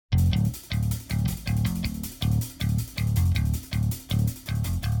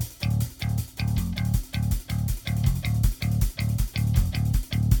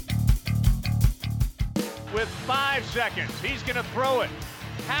5 seconds. He's going to throw it.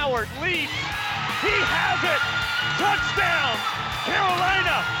 Howard leaps. He has it. Touchdown.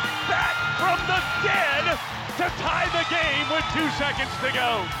 Carolina back from the dead to tie the game with 2 seconds to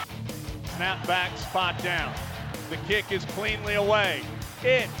go. Snap back, spot down. The kick is cleanly away.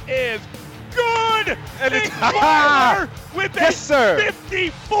 It is good. And it's with yes, a sir.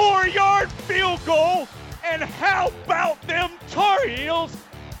 54-yard field goal. And how about them Tar Heels?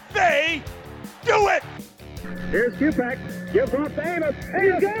 They do it. Here's Kupak. Gives off to Amos.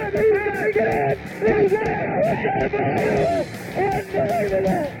 He's got it. He's got it. He's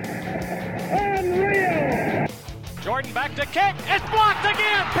Unbelievable. Unreal. Jordan back to kick. It's blocked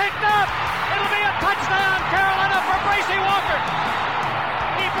again. Picked up. It'll be a touchdown, Carolina, for Bracy Walker.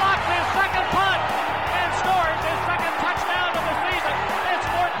 He blocks his second punt and scores his second touchdown of the season. It's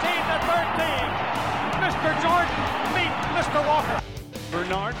 14-13. Mr. Jordan meet Mr. Walker.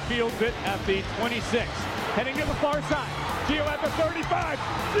 Bernard fields it at the 26. Heading to the far side. Gio at the 35.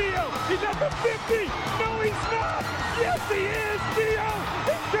 Gio, he's at the 50. No, he's not. Yes, he is. Gio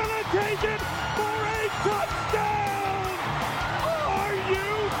is going to take it for a touchdown. Are you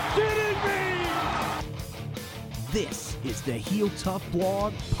kidding me? This is the Heel Tough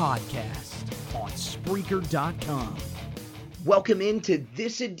Blog Podcast on Spreaker.com. Welcome into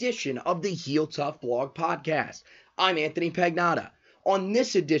this edition of the Heel Tough Blog Podcast. I'm Anthony Pagnotta. On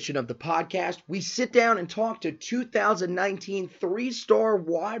this edition of the podcast, we sit down and talk to 2019 three-star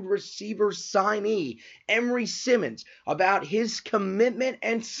wide receiver signee, Emery Simmons, about his commitment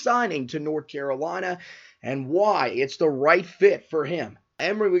and signing to North Carolina and why it's the right fit for him.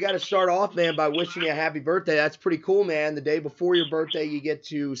 Emery, we got to start off, man, by wishing you a happy birthday. That's pretty cool, man. The day before your birthday, you get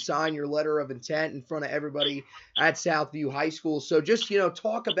to sign your letter of intent in front of everybody at Southview High School. So just,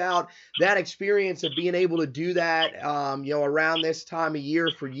 talk about that experience of being able to do that, around this time of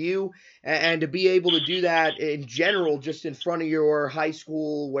year for you, and to be able to do that in general, just in front of your high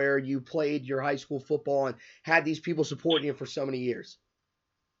school where you played your high school football and had these people supporting you for so many years.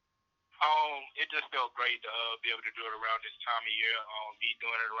 It just felt great to be able to do it around this time of year. Me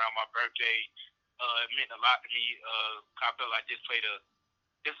doing it around my birthday, it meant a lot to me. I felt like this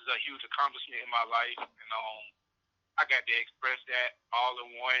is a huge accomplishment in my life, and I got to express that all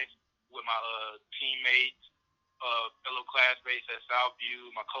in one with my teammates, fellow classmates at Southview,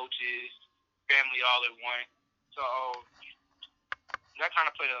 my coaches, family, all in one. So that kind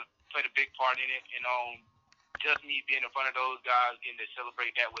of played a big part in it, and just me being in front of those guys, getting to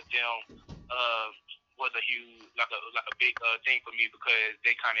celebrate that with them. Was a huge, like a big thing for me because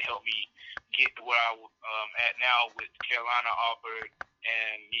they kind of helped me get to where I'm at now with Carolina offer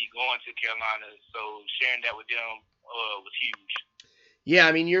and me going to Carolina. So sharing that with them was huge. Yeah,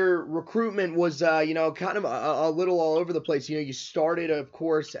 I mean, your recruitment was, kind of a little all over the place. You started, of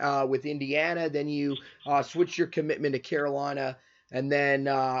course, with Indiana, then you switched your commitment to Carolina, and then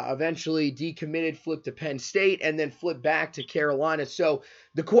eventually decommitted, flipped to Penn State, and then flipped back to Carolina. So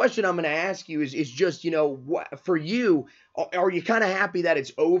the question I'm going to ask you is just, what, for you, are you kind of happy that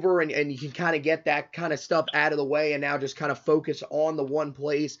it's over and you can kind of get that kind of stuff out of the way and now just kind of focus on the one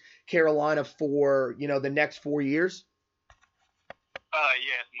place, Carolina, for, the next 4 years?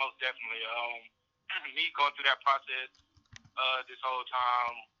 Yes, most definitely. Me going through that process this whole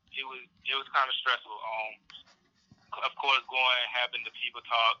time, it was kind of stressful. Of course, having the people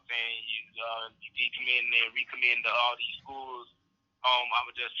talk, saying you decommitting and recommitting to all these schools. I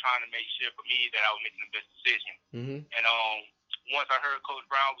was just trying to make sure for me that I was making the best decision. Mm-hmm. And once I heard Coach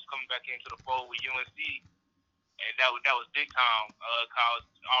Brown was coming back into the fold with UNC, and that was big time. I was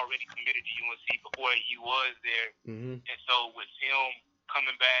already committed to UNC before he was there. Mm-hmm. And so with him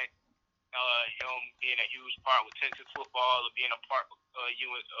coming back, him being a huge part with Texas football, being a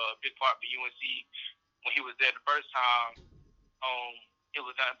big part for UNC. When he was there the first time, it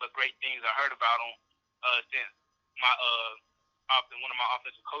was nothing but great things I heard about him since one of my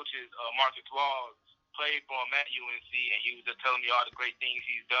offensive coaches, Marcus Walls, played for him at UNC, and he was just telling me all the great things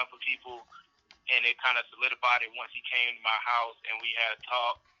he's done for people, and it kind of solidified it once he came to my house and we had a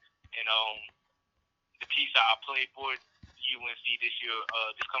talk. And the piece I played for UNC this year,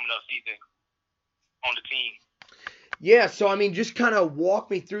 this coming up season, on the team. Yeah, so I mean, just kind of walk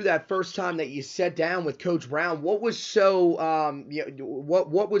me through that first time that you sat down with Coach Brown. What was so,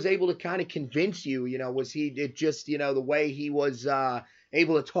 what was able to kind of convince you? Was it just the way he was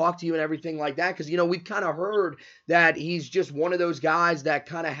able to talk to you and everything like that? Because we've kind of heard that he's just one of those guys that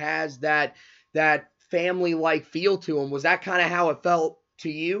kind of has that family-like feel to him. Was that kind of how it felt to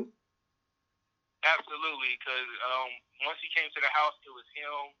you? Absolutely, because once he came to the house, it was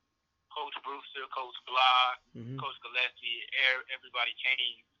him, Coach Brewster, Coach Blah, mm-hmm. Coach Gillespie, everybody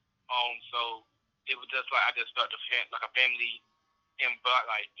came. So it was just like I just felt like a family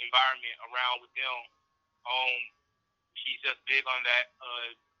environment around with them. He's just big on that.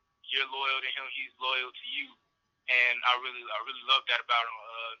 You're loyal to him, he's loyal to you, and I really love that about him.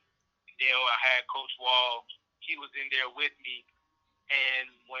 Then I had Coach Wall. He was in there with me, and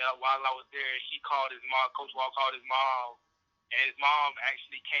while I was there, Coach Wall called his mom, and his mom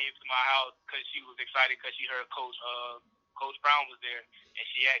actually came to my house because she was excited because she heard Coach Brown was there, and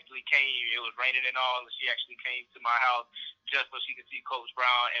she actually came. It was raining and all, and she actually came to my house just so she could see Coach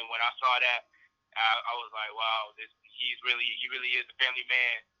Brown. And when I saw that, I was like, wow, he really is a family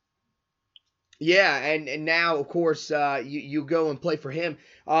man. Yeah, and now, of course, you go and play for him.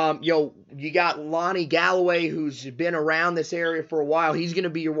 You got Lonnie Galloway, who's been around this area for a while. He's going to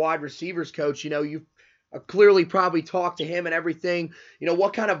be your wide receivers coach. You've clearly probably talked to him and everything.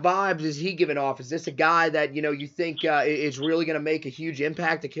 What kind of vibes is he giving off? Is this a guy that, you think is really going to make a huge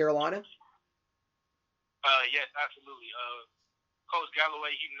impact at Carolina? Yes, absolutely. Coach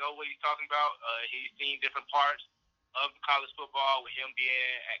Galloway, he knows what he's talking about. He's seen different parts of college football with him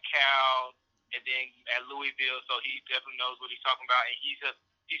being at Cal and then at Louisville, so he definitely knows what he's talking about. And he got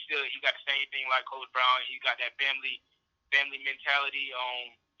the same thing like Coach Brown. He got that family mentality.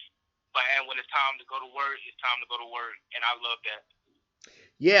 And when it's time to go to work, it's time to go to work, and I love that.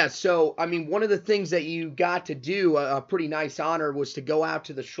 Yeah, so, one of the things that you got to do, a pretty nice honor, was to go out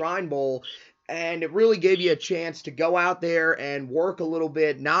to the Shrine Bowl, and it really gave you a chance to go out there and work a little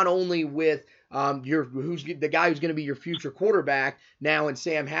bit, not only with who's the guy who's going to be your future quarterback now in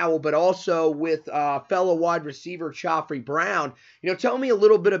Sam Howell, but also with fellow wide receiver Khafre Brown. Tell me a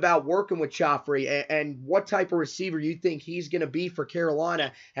little bit about working with Khafre and what type of receiver you think he's going to be for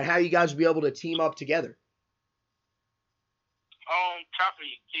Carolina and how you guys will be able to team up together. Khafre,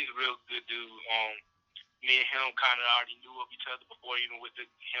 he's a real good dude. Me and him kind of already knew of each other before, even with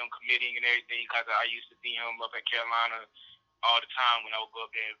him committing and everything, because I used to see him up at Carolina all the time when I would go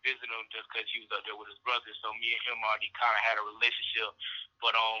up there and visit him just because he was up there with his brother. So me and him already kind of had a relationship.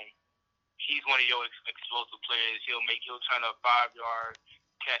 But he's one of your explosive players. He'll turn a 5-yard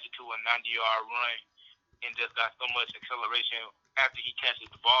catch it to a 90-yard run and just got so much acceleration after he catches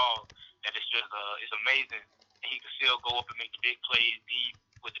the ball that it's amazing. And he can still go up and make the big plays deep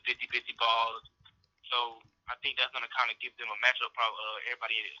with the 50-50 balls. So I think that's going to kind of give them a matchup problem.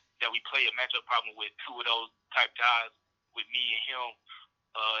 Everybody that we play a matchup problem with, two of those type guys with me and him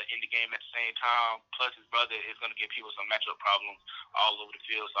in the game at the same time, plus his brother, is going to give people some matchup problems all over the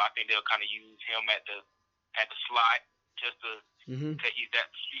field. So I think they'll kind of use him at the slot just to because he's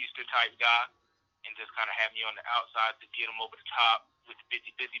that speedster type guy, and just kind of have me on the outside to get him over the top with the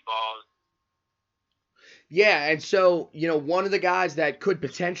 50-50 balls. Yeah, and so, one of the guys that could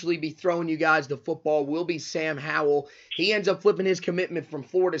potentially be throwing you guys the football will be Sam Howell. He ends up flipping his commitment from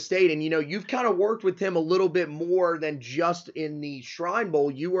Florida State, and, you've kind of worked with him a little bit more than just in the Shrine Bowl.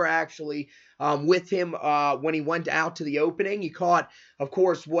 You were actually with him when he went out to the opening. You caught, of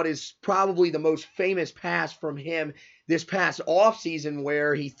course, what is probably the most famous pass from him this past offseason,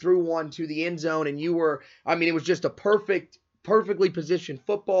 where he threw one to the end zone, and it was just a perfectly positioned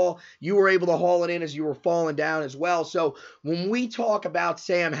football. You were able to haul it in as you were falling down as well. So when we talk about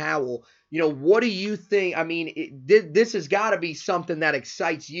Sam Howell, what do you think? This has got to be something that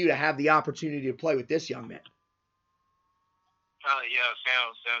excites you to have the opportunity to play with this young man.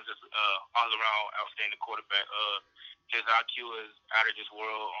 Sam's just all around outstanding quarterback. His IQ is out of this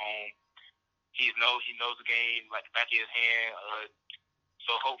world. He knows the game like the back of his hand.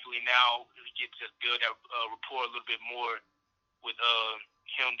 So hopefully now we get to build that rapport a little bit more with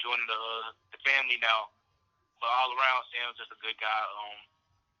him joining the family now. But all around, Sam's just a good guy.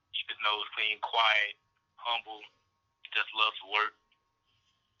 He just knows clean, quiet, humble, just loves to work.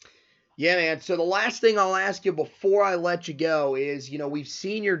 Yeah, man. So the last thing I'll ask you before I let you go is, we've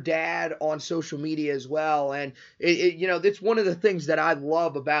seen your dad on social media as well. And, it's one of the things that I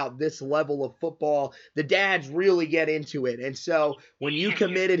love about this level of football. The dads really get into it. And so when you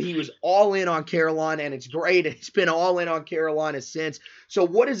committed, he was all in on Carolina, and it's great. It's been all in on Carolina since. So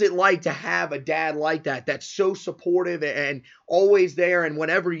what is it like to have a dad like that, that's so supportive and always there, and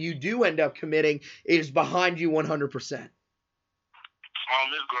whenever you do end up committing, is behind you 100%?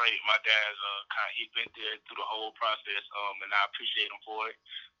 It's great. My dad's he's been there through the whole process, and I appreciate him for it.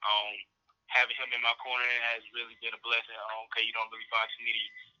 Having him in my corner has really been a blessing. Because you don't really find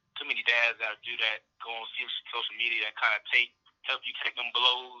too many dads that do that. Go on social media and kind of help you take them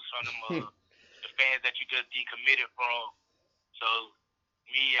blows from them the fans that you just decommitted from. So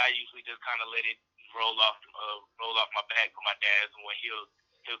me, I usually just kind of let it roll off my back for my dad, and when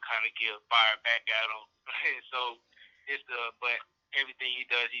he'll kind of give fire back at him. So but everything he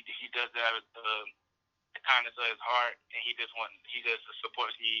does that out of the kindness of his heart, and he just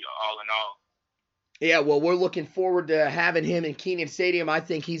supports me all in all. Yeah, well, we're looking forward to having him in Kenan Stadium. I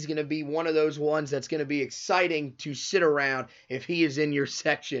think he's going to be one of those ones that's going to be exciting to sit around if he is in your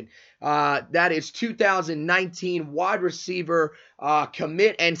section. That is 2019 wide receiver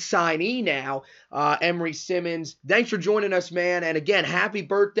commit and signee now, Emery Simmons. Thanks for joining us, man. And again, happy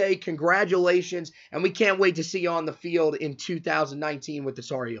birthday, congratulations, and we can't wait to see you on the field in 2019 with the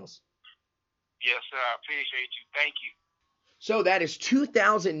Tar Heels. Yes, sir. I appreciate you. Thank you. So that is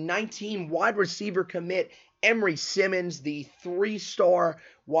 2019 wide receiver commit Emery Simmons, the 3-star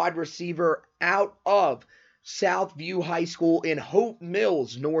wide receiver out of Southview High School in Hope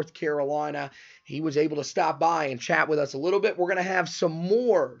Mills, North Carolina. He was able to stop by and chat with us a little bit. We're going to have some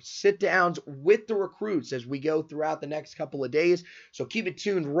more sit-downs with the recruits as we go throughout the next couple of days. So keep it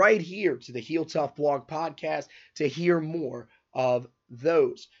tuned right here to the Heel Tough Blog podcast to hear more of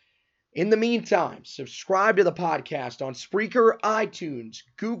those. In the meantime, subscribe to the podcast on Spreaker, iTunes,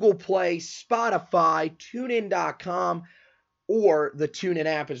 Google Play, Spotify, TuneIn.com, or the TuneIn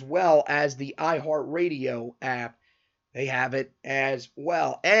app, as well as the iHeartRadio app. They have it as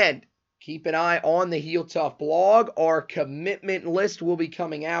well. And keep an eye on the Heel Tough blog. Our commitment list will be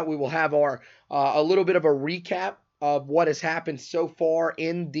coming out. We will have our a little bit of a recap of what has happened so far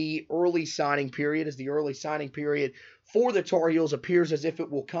in the early signing period, as the early signing period for the Tar Heels appears as if it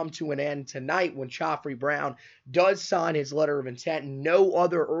will come to an end tonight when Joffrey Brown does sign his letter of intent. No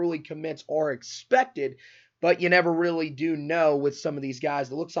other early commits are expected, but you never really do know with some of these guys.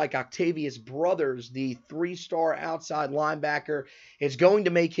 It looks like Octavius Brothers, the 3-star outside linebacker, is going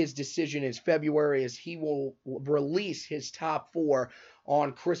to make his decision in February as he will release his top 4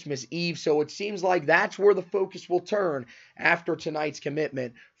 on Christmas Eve. So it seems like that's where the focus will turn after tonight's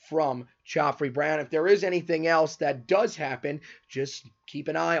commitment from Joffrey Brown. If there is anything else that does happen, just keep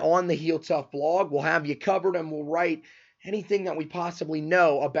an eye on the Heel Tough blog. We'll have you covered, and we'll write anything that we possibly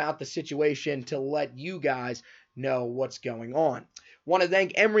know about the situation to let you guys know what's going on. Want to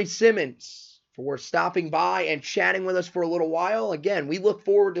thank Emery Simmons for stopping by and chatting with us for a little while. Again, we look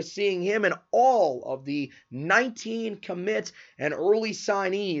forward to seeing him and all of the 19 commits and early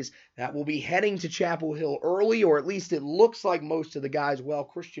signees that will be heading to Chapel Hill early, or at least it looks like most of the guys. Well,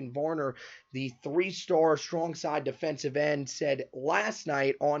 Christian Varner, the 3-star strong side defensive end, said last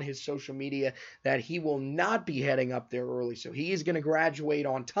night on his social media that he will not be heading up there early. So he is going to graduate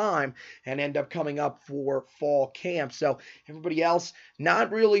on time and end up coming up for fall camp. So everybody else,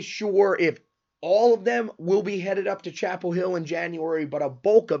 not really sure if all of them will be headed up to Chapel Hill in January, but a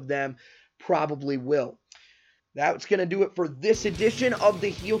bulk of them probably will. That's going to do it for this edition of the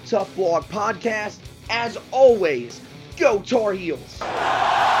Heel Tough Blog podcast. As always, go Tar Heels!